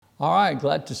All right,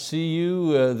 glad to see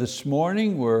you this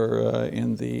morning. We're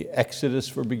in the Exodus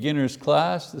for Beginners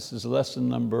class. This is lesson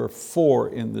number 4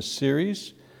 in the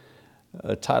series.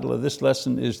 The title of this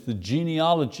lesson is The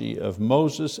Genealogy of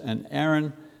Moses and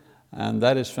Aaron, and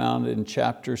that is found in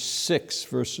chapter 6,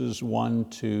 verses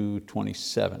 1 to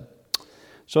 27.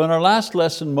 So in our last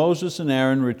lesson, Moses and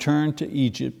Aaron returned to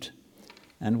Egypt,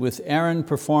 and with Aaron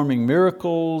performing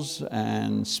miracles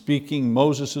and speaking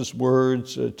Moses'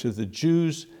 words to the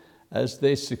Jews, as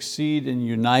they succeed in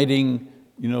uniting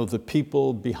the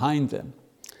people behind them.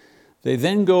 They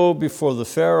then go before the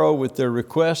Pharaoh with their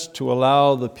request to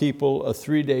allow the people a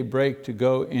 3-day break to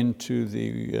go into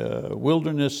the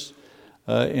wilderness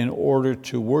in order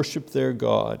to worship their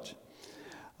God.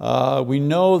 We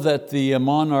know that the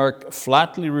monarch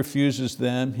flatly refuses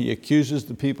them. He accuses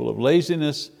the people of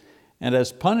laziness, and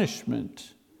as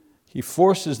punishment, he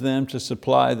forces them to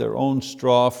supply their own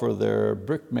straw for their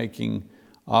brick-making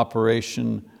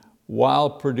operation while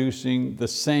producing the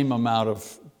same amount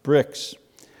of bricks.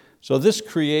 So this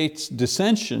creates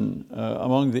dissension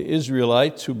among the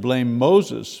Israelites, who blame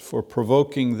Moses for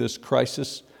provoking this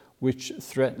crisis, which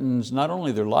threatens not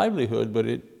only their livelihood, but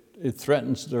it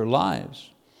threatens their lives.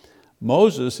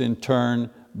 Moses in turn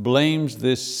blames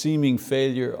this seeming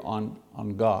failure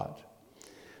on God.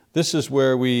 This is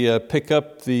where we pick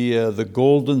up the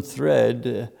golden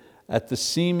thread at the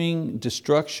seeming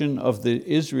destruction of the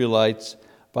Israelites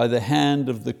by the hand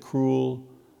of the cruel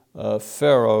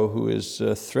Pharaoh who is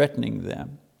threatening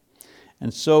them.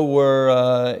 And so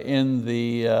we're in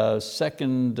the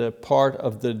second part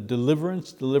of the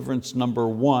deliverance number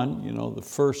 1, the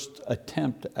first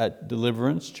attempt at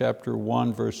deliverance, chapter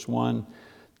 1, verse 1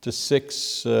 to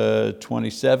 6,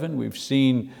 27. We've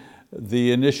seen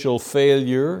the initial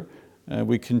failure.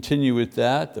 We continue with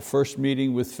that. The first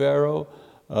meeting with Pharaoh,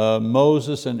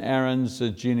 Moses and Aaron's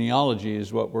genealogy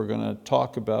is what we're going to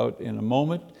talk about in a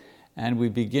moment. And we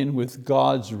begin with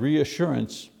God's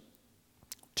reassurance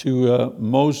to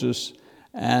Moses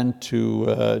and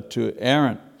to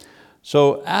Aaron.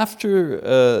 So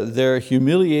after their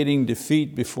humiliating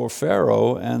defeat before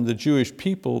Pharaoh and the Jewish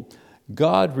people,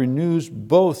 God renews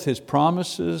both His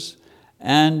promises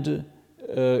and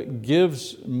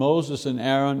gives Moses and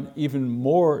Aaron even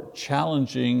more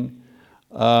challenging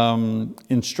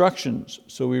instructions.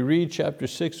 So we read chapter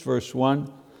 6, verse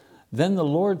 1. Then the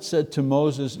Lord said to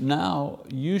Moses, "Now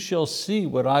you shall see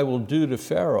what I will do to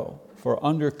Pharaoh, for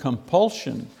under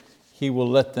compulsion he will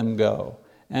let them go,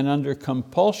 and under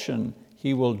compulsion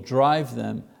he will drive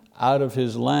them out of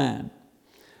his land."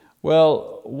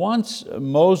 Well, once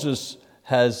Moses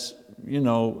has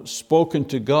spoken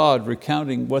to God,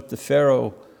 recounting what the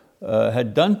Pharaoh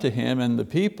had done to him and the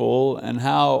people, and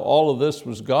how all of this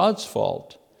was God's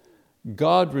fault,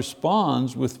 God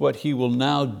responds with what He will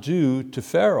now do to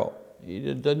Pharaoh.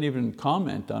 He doesn't even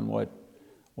comment on what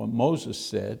Moses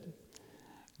said.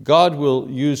 God will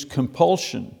use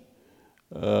compulsion.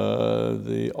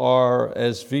 The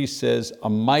RSV says, a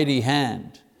mighty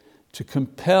hand, to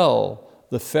compel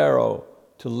the Pharaoh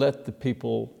to let the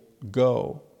people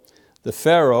go. The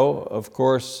Pharaoh, of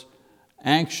course,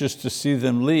 anxious to see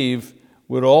them leave,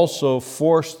 would also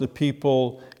force the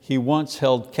people he once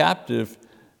held captive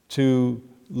to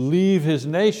leave his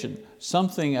nation,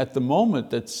 something at the moment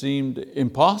that seemed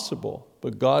impossible.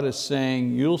 But God is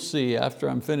saying, you'll see after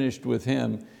I'm finished with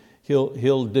him,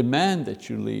 he'll demand that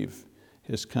you leave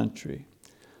his country.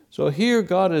 So here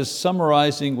God is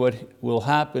summarizing what will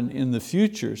happen in the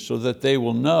future so that they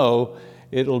will know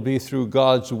it'll be through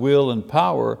God's will and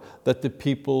power that the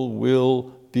people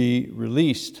will be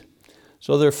released.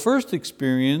 So their first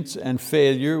experience and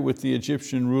failure with the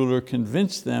Egyptian ruler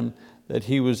convinced them that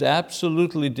he was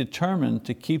absolutely determined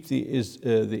to keep the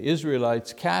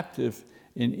Israelites captive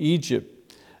in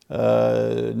Egypt.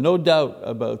 No doubt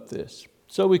about this.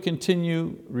 So we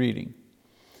continue reading.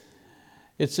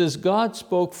 It says, God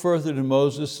spoke further to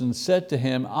Moses and said to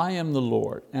him, I am the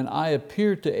Lord, and I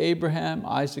appeared to Abraham,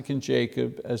 Isaac, and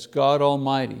Jacob as God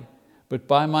Almighty. But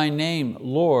by my name,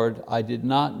 Lord, I did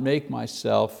not make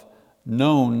myself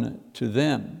known to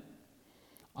them.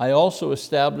 I also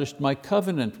established my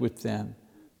covenant with them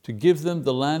to give them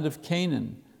the land of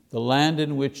Canaan, the land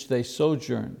in which they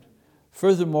sojourned.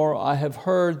 Furthermore, I have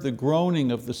heard the groaning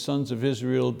of the sons of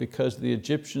Israel because the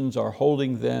Egyptians are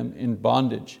holding them in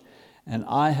bondage, and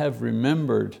I have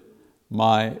remembered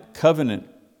my covenant.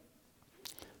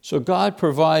 So God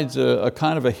provides a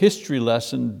kind of a history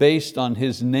lesson based on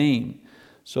His name,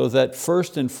 so that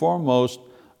first and foremost,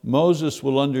 Moses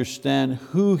will understand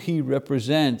who he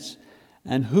represents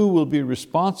and who will be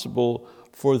responsible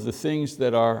for the things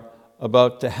that are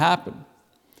about to happen.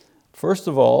 First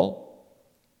of all,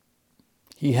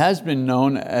 He has been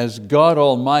known as God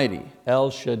Almighty, El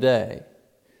Shaddai.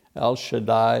 El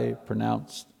Shaddai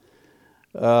pronounced.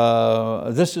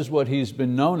 This is what he's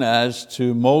been known as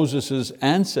to Moses'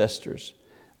 ancestors,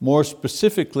 more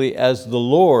specifically as the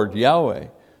Lord, Yahweh,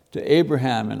 to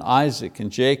Abraham and Isaac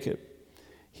and Jacob.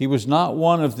 He was not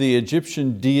one of the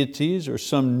Egyptian deities or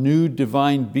some new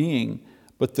divine being,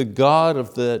 but the God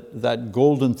of that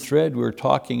golden thread we're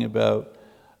talking about,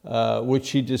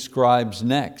 which he describes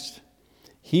next.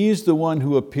 He is the one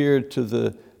who appeared to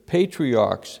the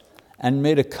patriarchs and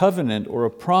made a covenant or a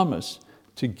promise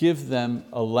to give them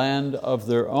a land of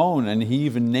their own, and he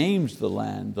even names the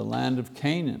land of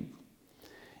Canaan.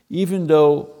 Even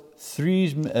though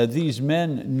these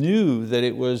men knew that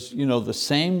it was the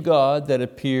same God that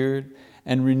appeared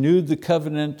and renewed the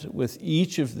covenant with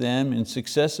each of them in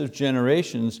successive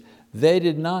generations, they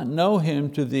did not know him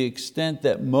to the extent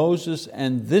that Moses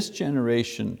and this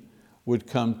generation would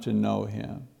come to know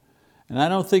him. And I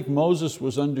don't think Moses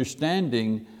was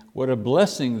understanding what a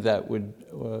blessing that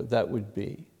would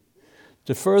be.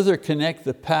 To further connect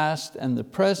the past and the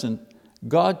present,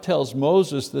 God tells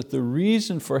Moses that the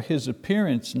reason for his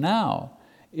appearance now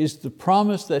is the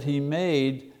promise that he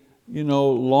made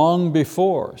long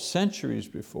before, centuries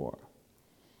before.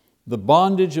 The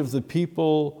bondage of the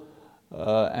people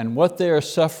and what they are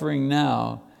suffering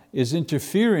now is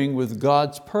interfering with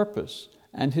God's purpose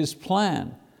and his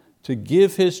plan to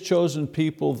give his chosen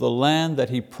people the land that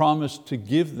he promised to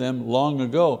give them long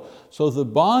ago. So the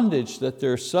bondage that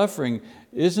they're suffering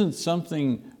isn't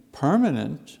something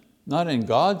permanent, not in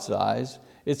God's eyes.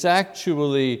 It's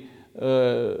actually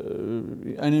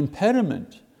an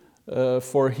impediment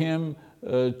for him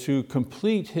to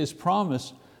complete his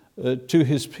promise to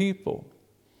his people.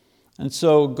 And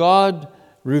so God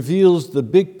reveals the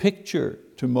big picture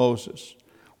to Moses.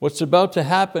 What's about to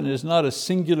happen is not a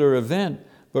singular event,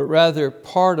 but rather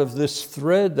part of this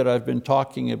thread that I've been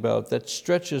talking about that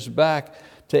stretches back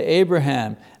to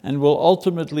Abraham and will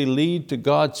ultimately lead to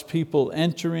God's people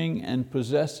entering and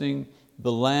possessing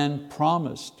the land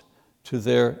promised to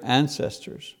their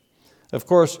ancestors. Of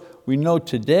course, we know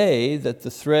today that the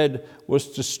thread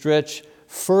was to stretch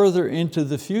further into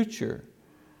the future.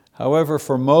 However,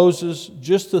 for Moses,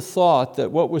 just the thought that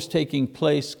what was taking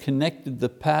place connected the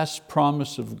past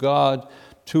promise of God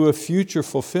to a future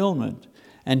fulfillment,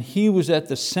 and he was at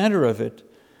the center of it,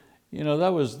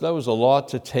 that was a lot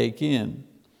to take in.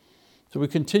 So we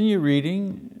continue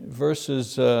reading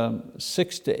verses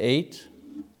 6 to 8.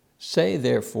 Say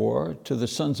therefore to the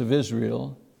sons of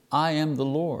Israel, I am the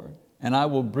Lord, and I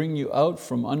will bring you out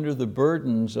from under the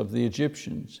burdens of the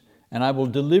Egyptians, and I will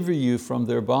deliver you from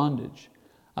their bondage.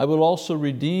 I will also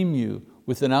redeem you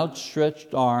with an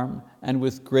outstretched arm and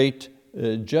with great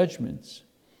judgments.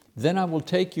 Then I will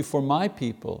take you for my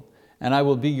people, and I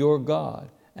will be your God,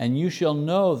 and you shall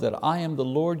know that I am the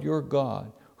Lord your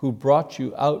God, who brought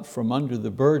you out from under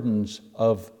the burdens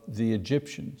of the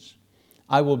Egyptians.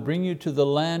 I will bring you to the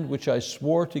land which I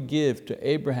swore to give to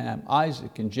Abraham,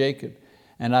 Isaac, and Jacob,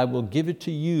 and I will give it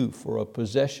to you for a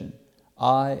possession.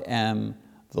 I am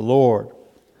the Lord.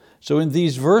 So in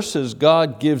these verses,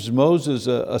 God gives Moses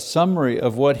a summary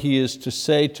of what he is to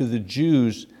say to the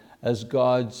Jews as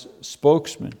God's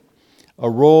spokesman, a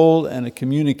role and a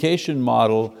communication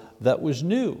model that was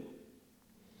new.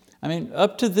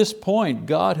 Up to this point,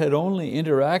 God had only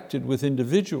interacted with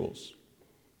individuals,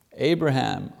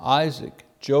 Abraham, Isaac,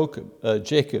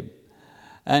 Jacob,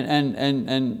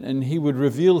 and he would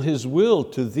reveal his will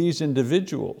to these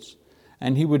individuals,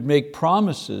 and he would make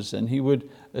promises, and he would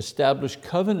establish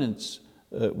covenants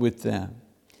with them.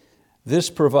 This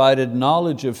provided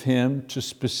knowledge of him to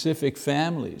specific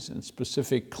families and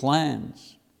specific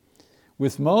clans.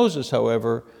 With Moses,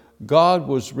 however, God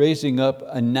was raising up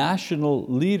a national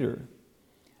leader,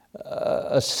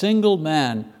 a single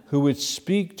man who would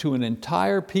speak to an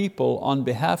entire people on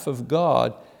behalf of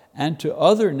God and to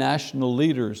other national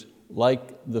leaders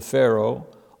like the Pharaoh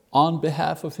on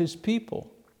behalf of his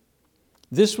people.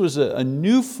 This was a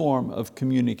new form of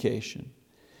communication.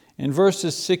 In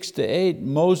verses 6 to 8,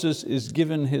 Moses is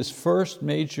given his first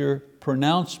major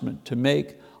pronouncement to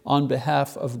make on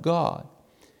behalf of God.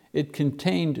 It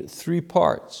contained 3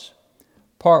 parts.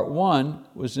 Part 1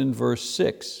 was in verse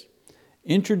 6.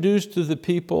 Introduce to the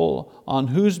people on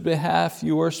whose behalf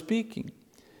you are speaking.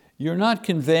 You're not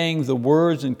conveying the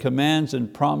words and commands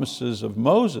and promises of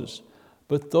Moses,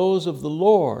 but those of the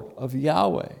Lord, of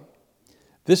Yahweh.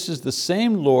 This is the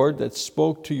same Lord that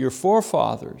spoke to your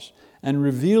forefathers and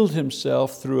revealed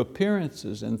himself through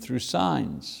appearances and through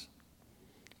signs.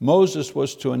 Moses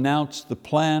was to announce the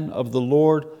plan of the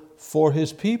Lord for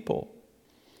his people.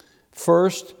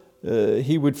 First,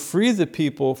 he would free the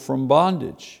people from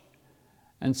bondage.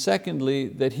 And secondly,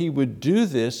 that he would do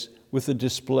this with a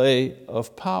display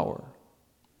of power.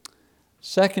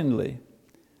 Secondly,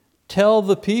 tell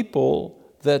the people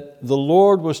that the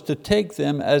Lord was to take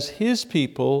them as his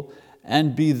people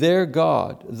and be their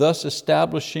God, thus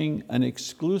establishing an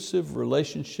exclusive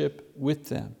relationship with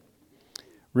them.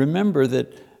 Remember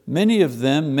that many of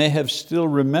them may have still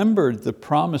remembered the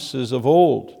promises of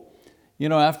old.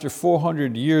 After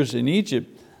 400 years in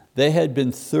Egypt, they had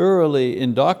been thoroughly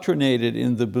indoctrinated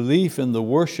in the belief and the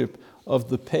worship of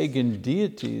the pagan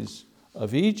deities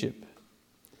of Egypt.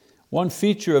 One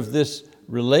feature of this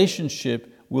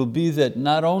relationship will be that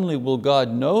not only will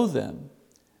God know them,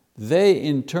 they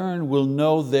in turn will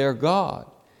know their God.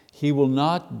 He will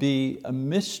not be a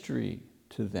mystery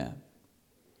to them.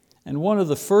 And one of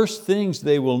the first things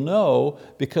they will know,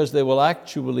 because they will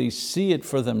actually see it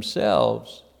for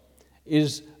themselves,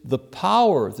 is the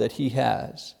power that He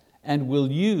has and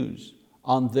will use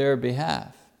on their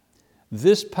behalf.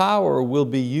 This power will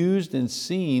be used and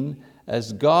seen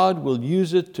as God will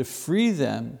use it to free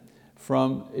them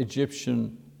from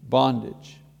Egyptian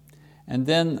bondage. And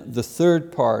then the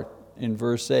third part in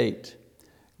verse 8,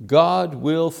 God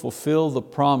will fulfill the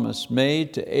promise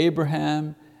made to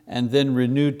Abraham and then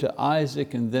renewed to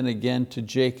Isaac and then again to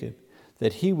Jacob,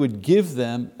 that He would give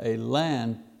them a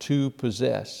land to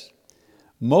possess.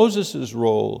 Moses'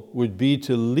 role would be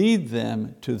to lead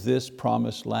them to this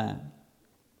promised land.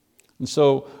 And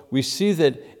so we see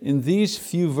that in these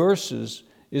few verses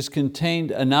is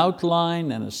contained an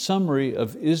outline and a summary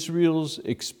of Israel's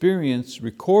experience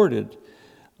recorded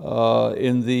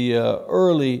in the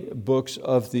early books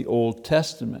of the Old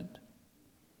Testament.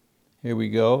 Here we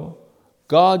go.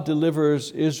 God delivers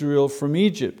Israel from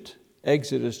Egypt,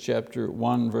 Exodus chapter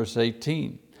 1, verse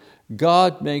 18.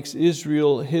 God makes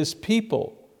Israel His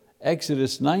people,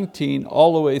 Exodus 19,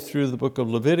 all the way through the book of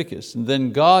Leviticus. And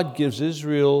then God gives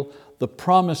Israel the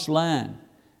promised land.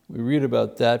 We read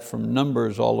about that from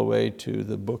Numbers all the way to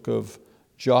the book of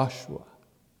Joshua.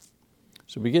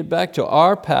 So we get back to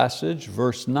our passage,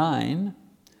 verse 9.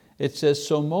 It says,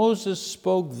 so Moses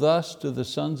spoke thus to the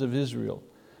sons of Israel,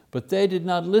 but they did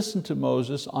not listen to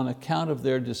Moses on account of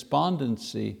their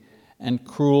despondency and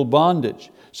cruel bondage.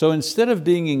 So instead of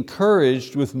being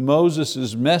encouraged with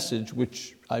Moses' message,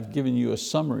 which I've given you a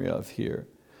summary of here,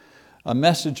 a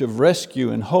message of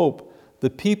rescue and hope, the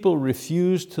people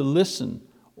refused to listen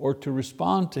or to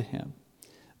respond to him.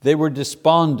 They were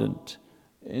despondent.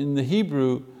 In the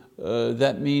Hebrew,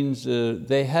 that means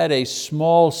they had a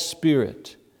small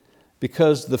spirit,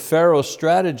 because the Pharaoh's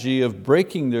strategy of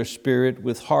breaking their spirit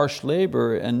with harsh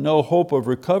labor and no hope of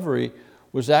recovery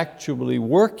was actually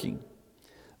working.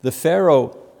 The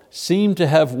Pharaoh seemed to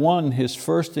have won his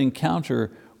first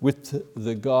encounter with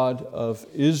the God of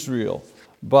Israel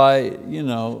by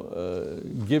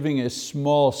giving a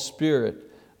small spirit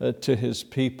to his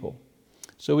people.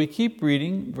 So we keep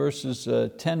reading verses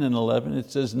 10 and 11.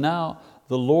 It says, now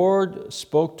the Lord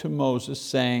spoke to Moses,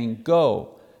 saying,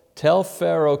 go, tell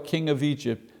Pharaoh, king of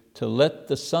Egypt, to let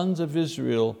the sons of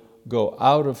Israel go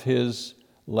out of his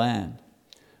land.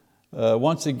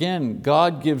 Once again,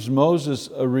 God gives Moses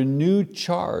a renewed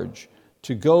charge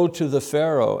to go to the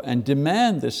Pharaoh and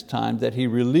demand this time that he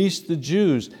release the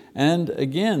Jews. And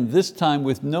again, this time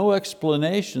with no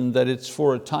explanation that it's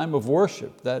for a time of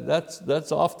worship.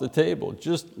 That's off the table.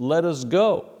 Just let us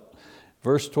go.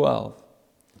 Verse 12.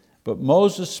 But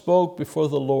Moses spoke before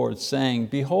the Lord, saying,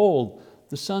 behold,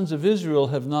 the sons of Israel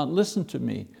have not listened to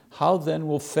me. How then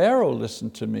will Pharaoh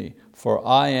listen to me? For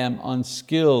I am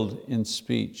unskilled in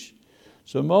speech.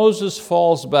 So Moses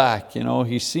falls back.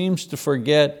 He seems to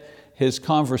forget his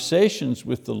conversations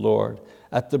with the Lord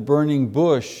at the burning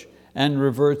bush and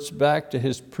reverts back to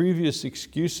his previous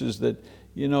excuses that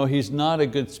he's not a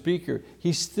good speaker.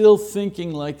 He's still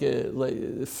thinking like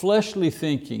fleshly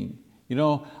thinking.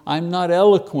 I'm not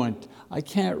eloquent. I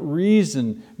can't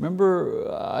reason. Remember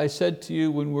I said to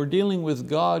you, when we're dealing with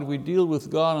God, we deal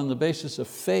with God on the basis of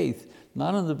faith,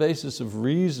 not on the basis of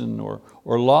reason or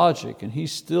logic. And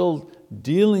he's still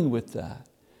dealing with that.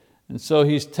 And so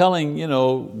he's telling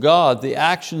God, the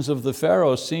actions of the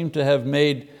Pharaoh seem to have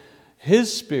made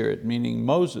his spirit, meaning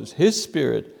Moses, his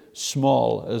spirit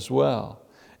small as well.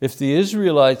 If the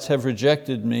Israelites have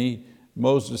rejected me,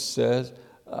 Moses says,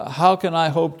 how can I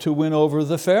hope to win over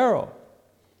the Pharaoh?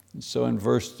 And so in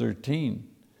verse 13,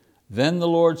 then the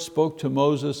Lord spoke to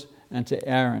Moses and to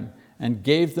Aaron and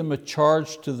gave them a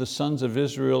charge to the sons of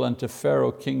Israel and to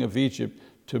Pharaoh, king of Egypt,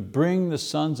 to bring the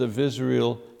sons of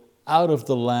Israel out of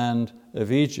the land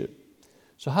of Egypt.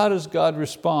 So how does God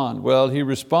respond? Well, He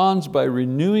responds by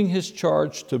renewing His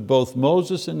charge to both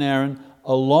Moses and Aaron,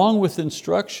 along with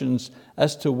instructions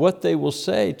as to what they will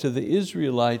say to the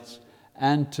Israelites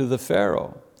and to the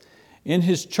Pharaoh. In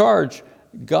His charge,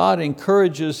 God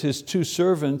encourages His two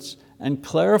servants and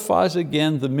clarifies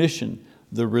again the mission,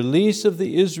 the release of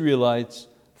the Israelites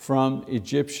from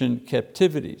Egyptian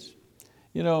captivities.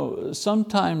 You know,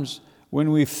 sometimes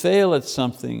when we fail at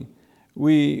something,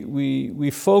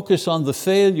 we focus on the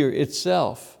failure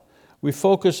itself. We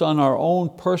focus on our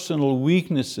own personal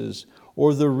weaknesses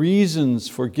or the reasons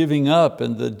for giving up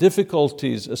and the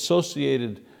difficulties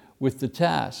associated with the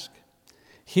task.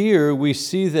 Here we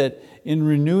see that in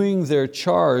renewing their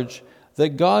charge,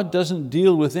 that God doesn't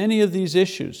deal with any of these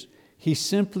issues. He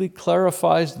simply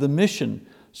clarifies the mission,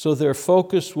 so their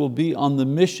focus will be on the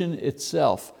mission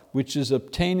itself, which is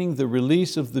obtaining the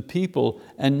release of the people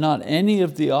and not any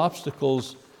of the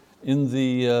obstacles in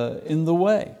the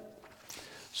way.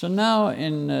 So now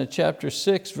in chapter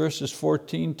 6, verses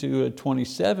 14 to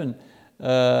 27,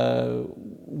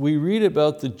 we read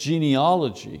about the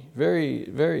genealogy, very,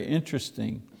 very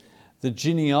interesting, the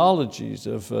genealogies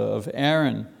of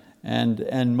Aaron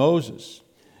and Moses.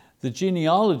 The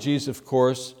genealogies, of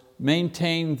course,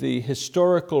 maintain the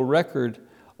historical record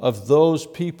of those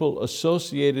people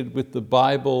associated with the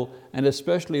Bible, and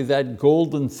especially that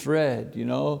golden thread. You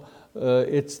know,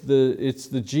 it's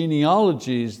the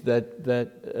genealogies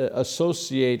that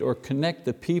associate or connect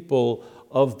the people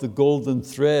of the golden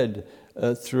thread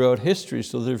throughout history,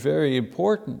 so they're very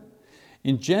important.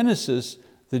 In Genesis,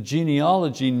 the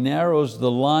genealogy narrows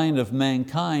the line of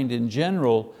mankind in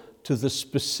general to the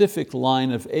specific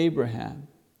line of Abraham.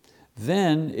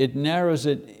 Then it narrows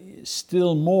it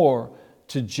still more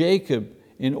to Jacob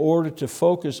in order to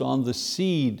focus on the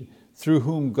seed through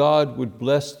whom God would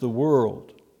bless the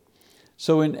world.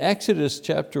 So in Exodus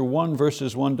chapter 1,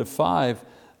 verses 1 to 5,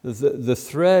 the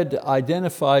thread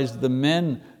identifies the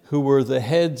men who were the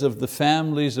heads of the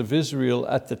families of Israel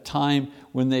at the time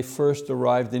when they first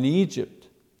arrived in Egypt.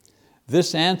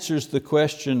 This answers the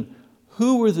question,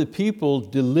 who were the people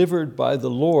delivered by the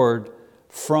Lord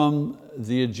from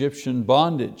the Egyptian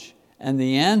bondage? And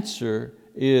the answer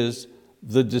is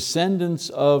the descendants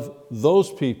of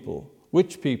those people.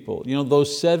 Which people? You know,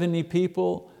 those 70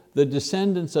 people, the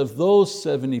descendants of those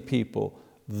 70 people,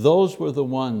 those were the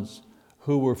ones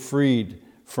who were freed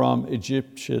from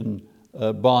Egyptian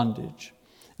bondage.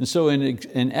 And so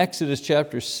in Exodus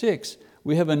chapter 6,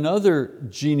 we have another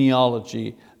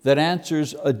genealogy that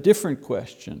answers a different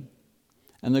question.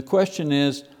 And the question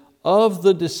is, of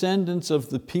the descendants of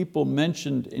the people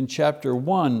mentioned in chapter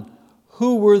 1,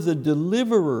 who were the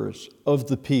deliverers of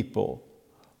the people?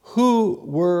 Who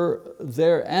were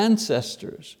their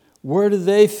ancestors? Where do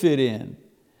they fit in?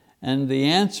 And the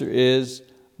answer is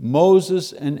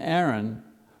Moses and Aaron,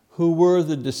 who were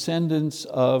the descendants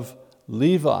of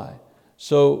Levi.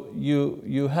 So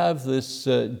you have this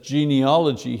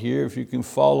genealogy here, if you can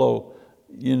follow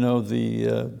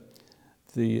the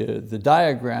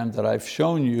diagram that I've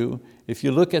shown you. If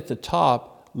you look at the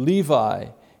top, Levi,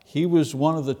 he was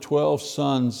one of the 12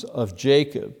 sons of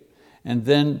Jacob. And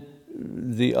then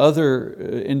the other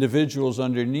individuals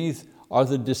underneath are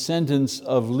the descendants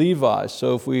of Levi.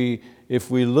 So if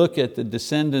we look at the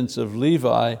descendants of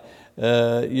Levi,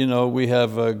 we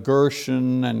have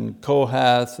Gershon and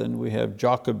Kohath, and we have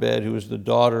Jochebed, who is the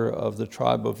daughter of the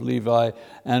tribe of Levi,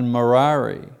 and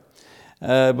Merari.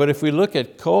 But if we look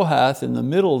at Kohath in the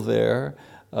middle there,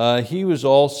 he was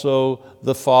also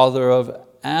the father of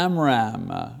Amram,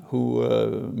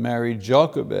 who married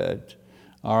Jochebed.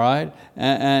 All right,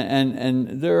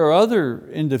 and there are other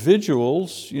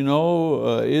individuals,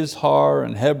 Izhar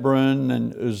and Hebron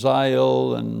and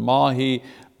Uzziel and Mahi,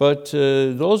 but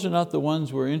those are not the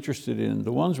ones we're interested in.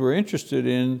 The ones we're interested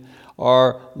in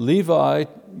are Levi,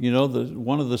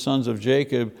 one of the sons of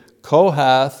Jacob,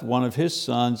 Kohath, one of his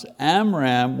sons,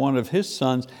 Amram, one of his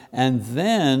sons, and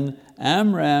then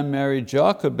Amram married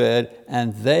Jochebed,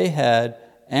 and they had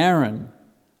Aaron,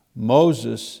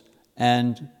 Moses,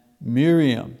 and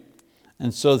Miriam.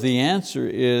 And so the answer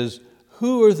is,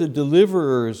 who are the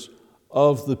deliverers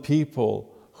of the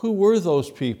people? Who were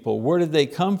those people? Where did they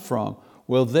come from?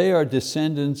 Well, they are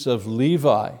descendants of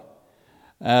Levi,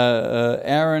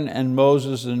 Aaron and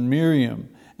Moses and Miriam.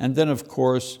 And then of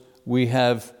course we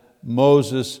have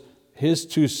Moses, his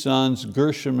two sons,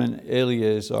 Gershom and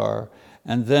Eleazar.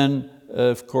 And then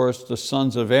of course the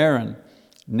sons of Aaron,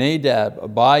 Nadab,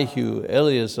 Abihu,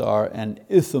 Eleazar, and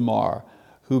Ithamar,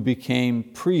 who became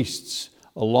priests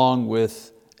along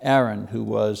with Aaron, who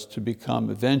was to become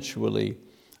eventually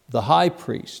the high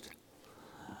priest.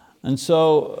 And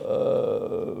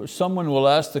so someone will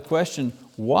ask the question,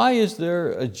 why is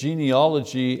there a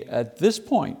genealogy at this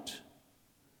point?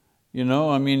 You know,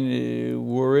 I mean,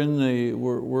 we're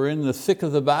in the thick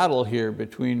of the battle here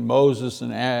between Moses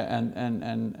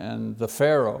and the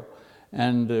Pharaoh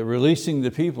and releasing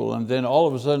the people, and then all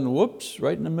of a sudden, whoops,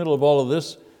 right in the middle of all of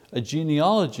this, a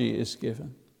genealogy is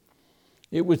given.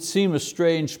 It would seem a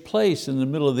strange place in the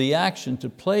middle of the action to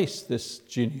place this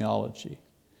genealogy.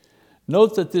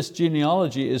 Note that this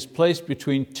genealogy is placed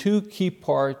between two key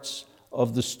parts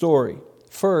of the story.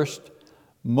 First,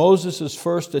 Moses'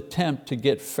 first attempt to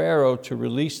get Pharaoh to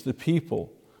release the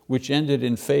people, which ended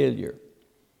in failure.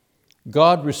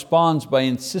 God responds by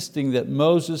insisting that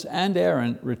Moses and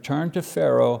Aaron return to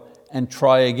Pharaoh and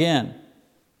try again.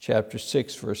 Chapter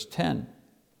 6, verse 10.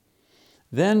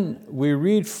 Then we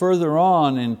read further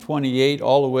on in 28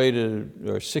 all the way to,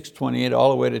 or 6:28 all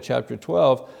the way to chapter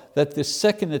 12, that this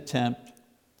second attempt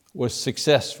was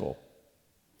successful.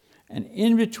 And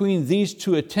in between these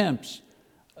two attempts,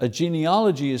 a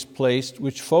genealogy is placed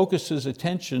which focuses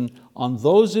attention on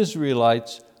those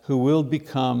Israelites who will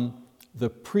become the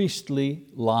priestly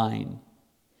line.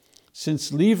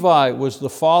 Since Levi was the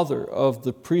father of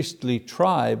the priestly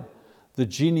tribe, the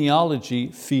genealogy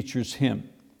features him.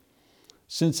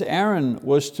 Since Aaron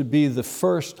was to be the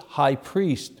first high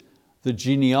priest, the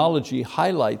genealogy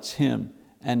highlights him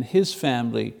and his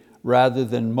family rather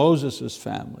than Moses'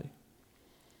 family.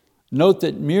 Note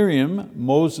that Miriam,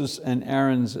 Moses and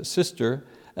Aaron's sister,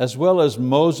 as well as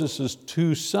Moses'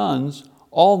 two sons,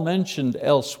 all mentioned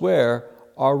elsewhere,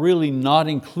 are really not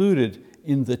included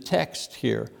in the text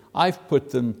here. I've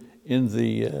put them in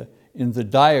the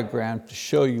diagram to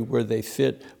show you where they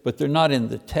fit, but they're not in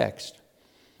the text.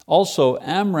 Also,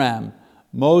 Amram,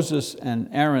 Moses and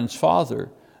Aaron's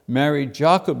father, married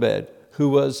Jochebed, who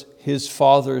was his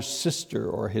father's sister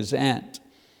or his aunt.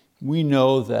 We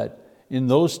know that in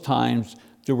those times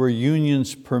there were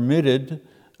unions permitted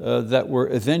that were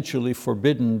eventually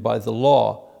forbidden by the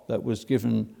law that was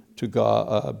given to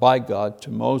God, by God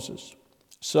to Moses.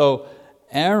 So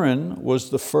Aaron was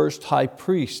the first high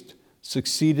priest,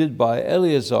 succeeded by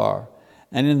Eleazar,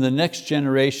 and in the next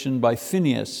generation by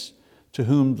Phinehas, to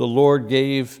whom the Lord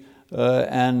gave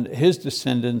and his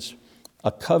descendants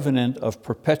a covenant of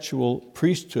perpetual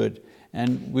priesthood.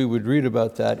 And we would read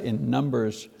about that in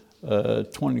Numbers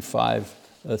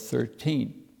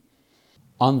 25:13.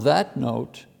 On that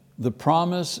note, the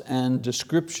promise and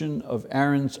description of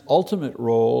Aaron's ultimate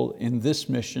role in this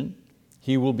mission,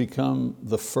 he will become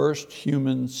the first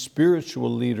human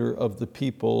spiritual leader of the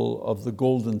people of the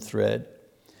golden thread.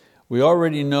 We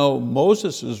already know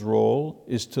Moses' role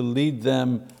is to lead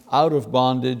them out of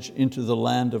bondage into the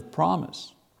land of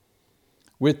promise.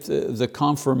 With the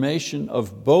confirmation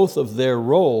of both of their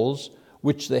roles,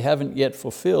 which they haven't yet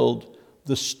fulfilled,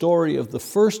 the story of the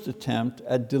first attempt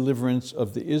at deliverance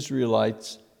of the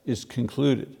Israelites is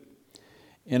concluded.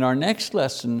 In our next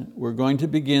lesson, we're going to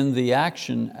begin the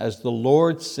action as the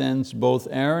Lord sends both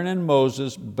Aaron and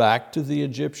Moses back to the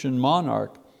Egyptian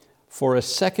monarch for a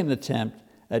second attempt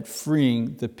at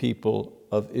freeing the people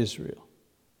of Israel.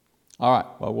 All right,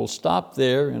 well, we'll stop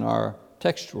there in our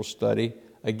textual study.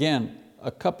 Again,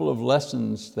 a couple of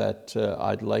lessons that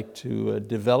I'd like to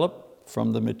develop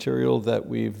from the material that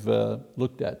we've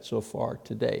looked at so far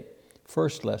today.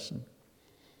 First lesson,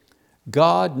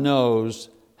 God knows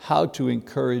how to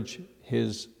encourage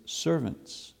His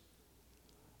servants,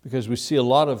 because we see a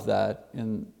lot of that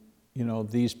in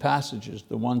these passages,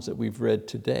 the ones that we've read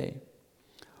today.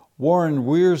 Warren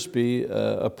Wiersbe,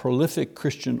 a prolific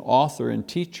Christian author and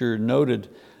teacher, noted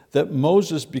that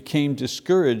Moses became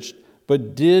discouraged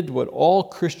but did what all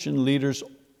Christian leaders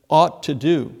ought to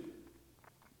do,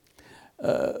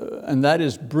 and that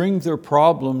is bring their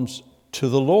problems to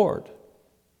the Lord.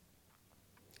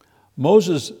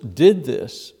 Moses did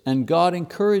this, and God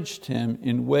encouraged him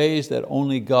in ways that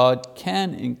only God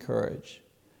can encourage.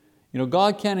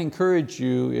 God can't encourage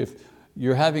you if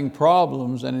you're having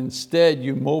problems and instead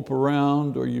you mope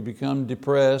around or you become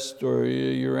depressed or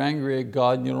you're angry at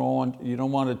God and you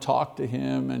don't want to talk to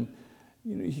Him, and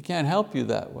He can't help you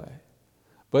that way.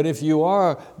 But if you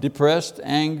are depressed,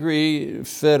 angry,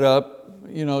 fed up,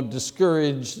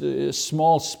 discouraged,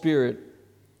 small spirit,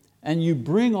 and you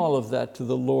bring all of that to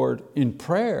the Lord in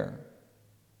prayer,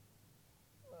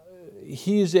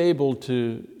 He's able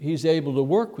to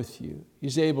work with you.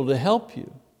 He's able to help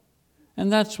you.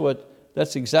 And that's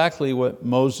exactly what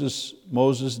Moses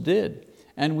did.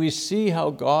 And we see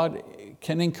how God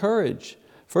can encourage.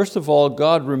 First of all,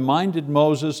 God reminded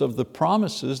Moses of the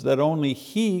promises that only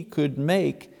he could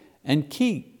make and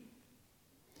keep.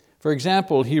 For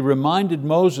example, he reminded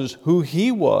Moses who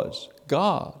he was,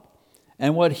 God,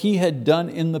 and what he had done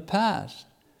in the past.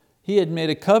 He had made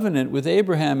a covenant with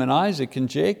Abraham and Isaac and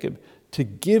Jacob to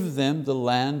give them the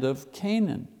land of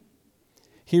Canaan.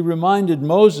 He reminded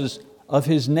Moses of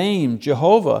his name,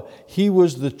 Jehovah. He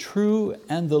was the true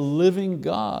and the living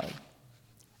God.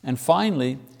 And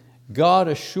finally, God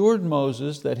assured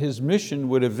Moses that his mission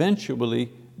would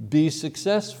eventually be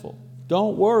successful.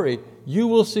 Don't worry, you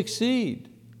will succeed.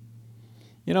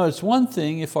 You know, it's one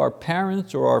thing if our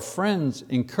parents or our friends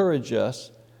encourage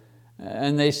us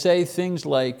and they say things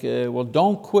like, well,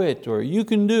 don't quit, or you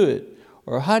can do it,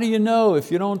 or how do you know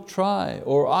if you don't try,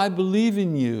 or I believe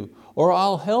in you, or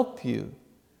I'll help you.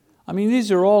 I mean,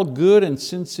 these are all good and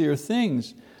sincere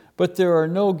things, but there are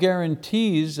no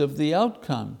guarantees of the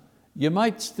outcome. You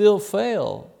might still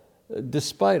fail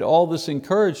despite all this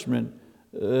encouragement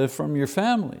from your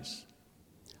families.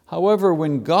 However,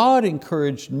 when God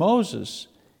encouraged Moses,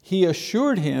 He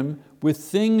assured him with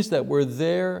things that were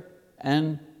there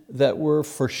and that were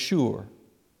for sure.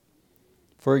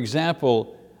 For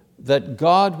example, that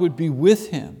God would be with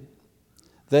him,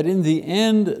 that in the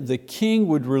end the king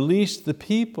would release the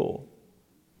people,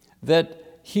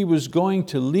 that he was going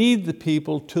to lead the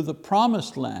people to the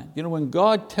promised land. You know, when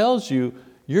God tells you,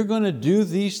 you're going to do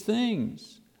these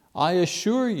things, I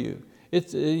assure you.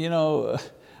 It's,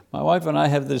 my wife and I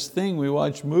have this thing, we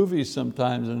watch movies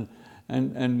sometimes,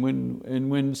 and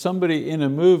when somebody in a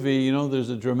movie, there's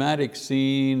a dramatic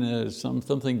scene,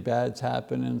 something bad's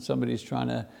happened and somebody's trying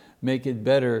to make it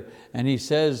better, and he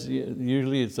says,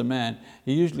 usually it's a man,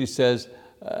 he usually says,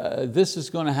 this is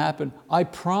going to happen, I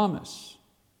promise.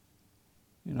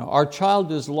 Our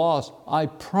child is lost, I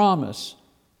promise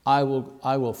I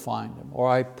will find him, or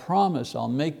I promise I'll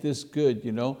make this good,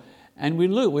 And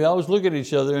we always look at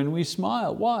each other and we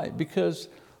smile. Why? Because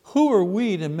who are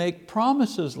we to make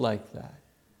promises like that?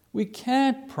 We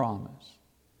can't promise.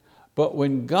 But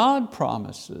when God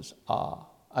promises,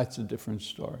 that's a different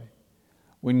story.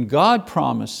 When God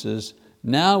promises,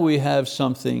 now we have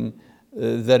something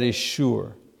that is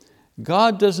sure.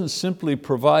 God doesn't simply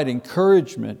provide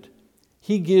encouragement,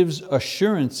 He gives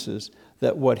assurances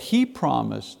that what He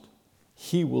promised,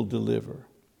 He will deliver.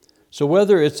 So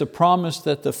whether it's a promise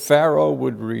that the Pharaoh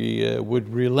would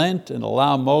relent and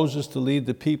allow Moses to lead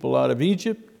the people out of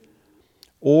Egypt,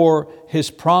 or His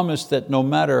promise that no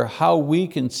matter how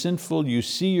weak and sinful you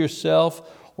see yourself,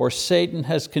 or Satan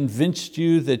has convinced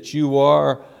you that you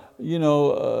are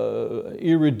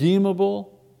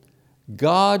irredeemable,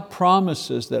 God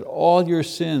promises that all your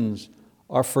sins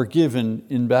are forgiven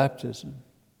in baptism,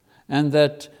 and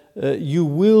that you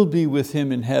will be with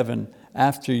Him in heaven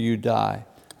after you die.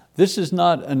 This is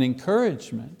not an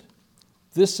encouragement.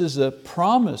 This is a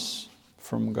promise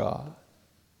from God.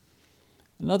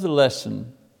 Another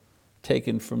lesson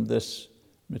taken from this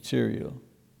material.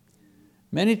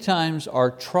 Many times our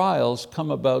trials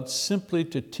come about simply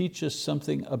to teach us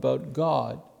something about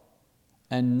God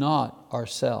and not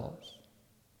ourselves.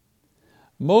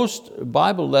 Most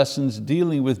Bible lessons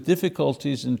dealing with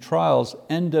difficulties and trials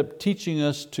end up teaching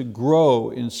us to grow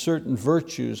in certain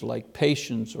virtues like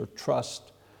patience or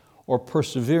trust or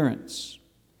perseverance.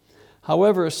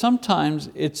 However, sometimes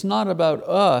it's not about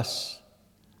us,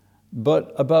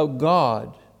 but about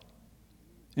God.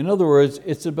 In other words,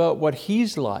 it's about what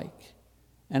He's like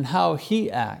and how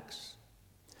He acts.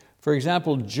 For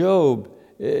example, Job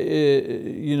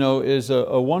is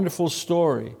a wonderful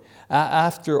story.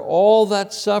 After all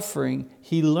that suffering,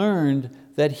 he learned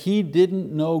that he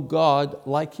didn't know God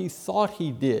like he thought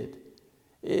he did.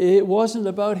 It wasn't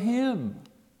about him.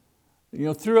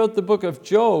 Throughout the book of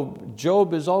Job,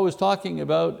 Job is always talking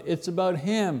about, it's about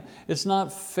him. It's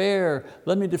not fair.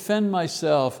 Let me defend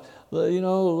myself.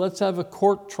 Let's have a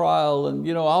court trial and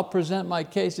I'll present my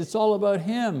case. It's all about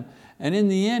him. And in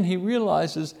the end, he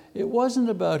realizes it wasn't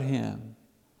about him.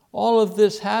 All of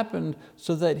this happened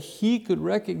so that he could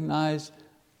recognize,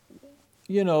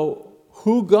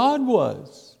 who God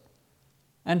was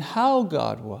and how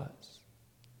God was.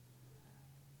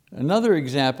 Another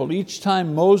example, each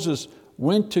time Moses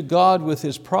went to God with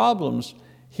his problems,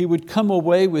 he would come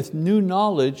away with new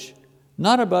knowledge,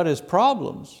 not about his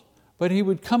problems, but he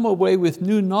would come away with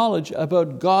new knowledge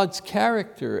about God's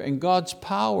character and God's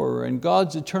power and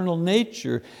God's eternal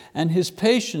nature and His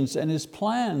patience and His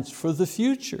plans for the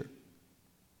future.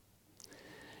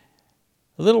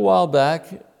 A little while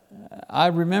back, I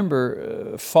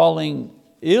remember falling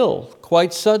ill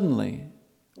quite suddenly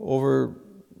over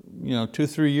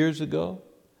 2-3 years ago.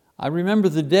 I remember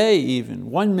the day even.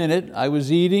 One minute I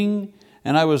was eating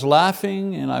and I was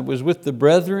laughing and I was with the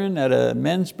brethren at a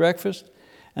men's breakfast.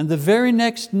 And the very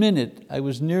next minute, I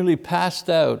was nearly passed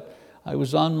out. I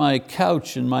was on my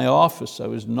couch in my office. I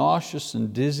was nauseous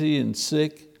and dizzy and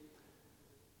sick.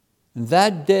 And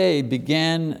that day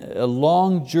began a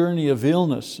long journey of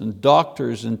illness and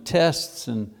doctors and tests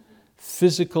and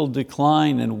physical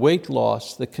decline and weight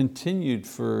loss that continued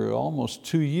for almost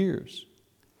 2 years.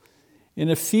 In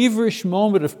a feverish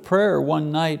moment of prayer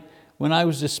one night, when I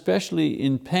was especially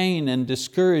in pain and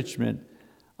discouragement,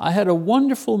 I had a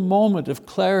wonderful moment of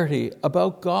clarity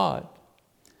about God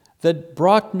that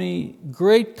brought me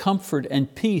great comfort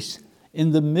and peace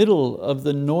in the middle of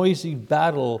the noisy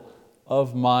battle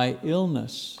of my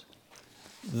illness.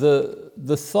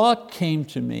 The thought came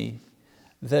to me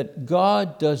that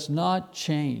God does not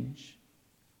change.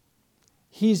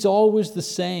 He's always the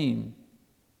same.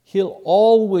 He'll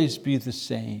always be the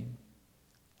same.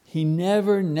 He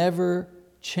never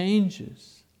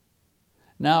changes.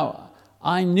 Now,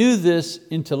 I knew this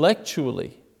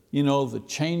intellectually, the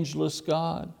changeless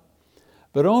God,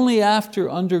 but only after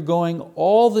undergoing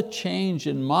all the change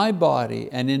in my body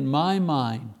and in my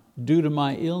mind due to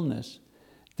my illness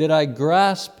did I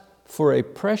grasp for a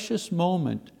precious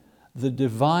moment the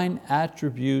divine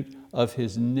attribute of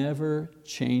His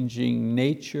never-changing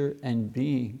nature and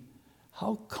being.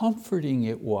 How comforting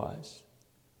it was.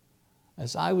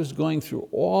 As I was going through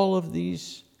all of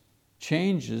these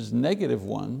changes, negative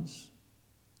ones,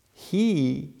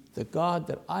 He, the God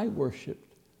that I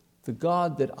worshiped, the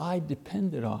God that I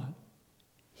depended on,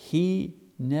 He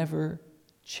never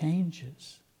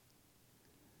changes.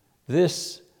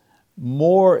 This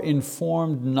more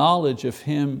informed knowledge of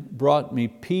Him brought me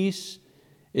peace.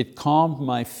 It calmed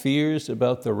my fears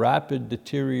about the rapid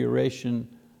deterioration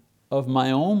of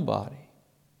my own body.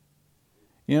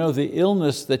 The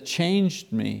illness that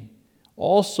changed me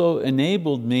also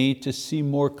enabled me to see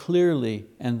more clearly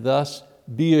and thus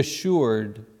be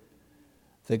assured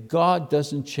that God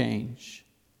doesn't change,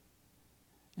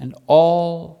 and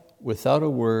all without a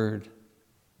word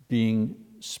being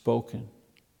spoken.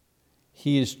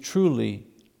 He is truly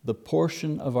the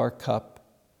portion of our cup,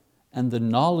 and the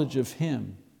knowledge of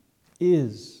Him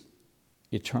is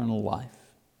eternal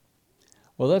life.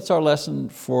 Well, that's our lesson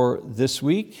for this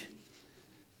week.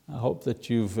 I hope that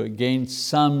you've gained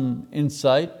some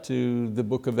insight to the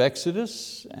book of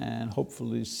Exodus and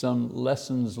hopefully some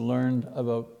lessons learned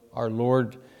about our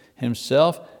Lord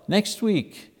Himself. Next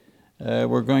week,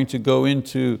 we're going to go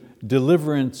into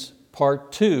deliverance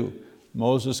part 2.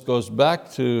 Moses goes back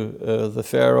to the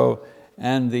Pharaoh,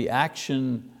 and the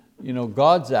action,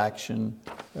 God's action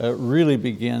really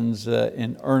begins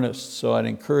in earnest. So I'd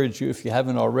encourage you, if you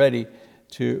haven't already,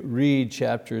 to read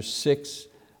chapters 6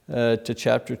 to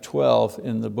chapter 12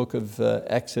 in the book of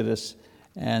Exodus,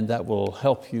 and that will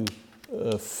help you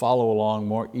follow along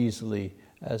more easily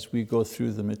as we go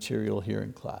through the material here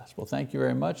in class. Well, thank you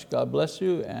very much. God bless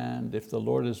you, and if the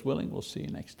Lord is willing, we'll see you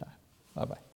next time.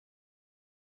 Bye-bye.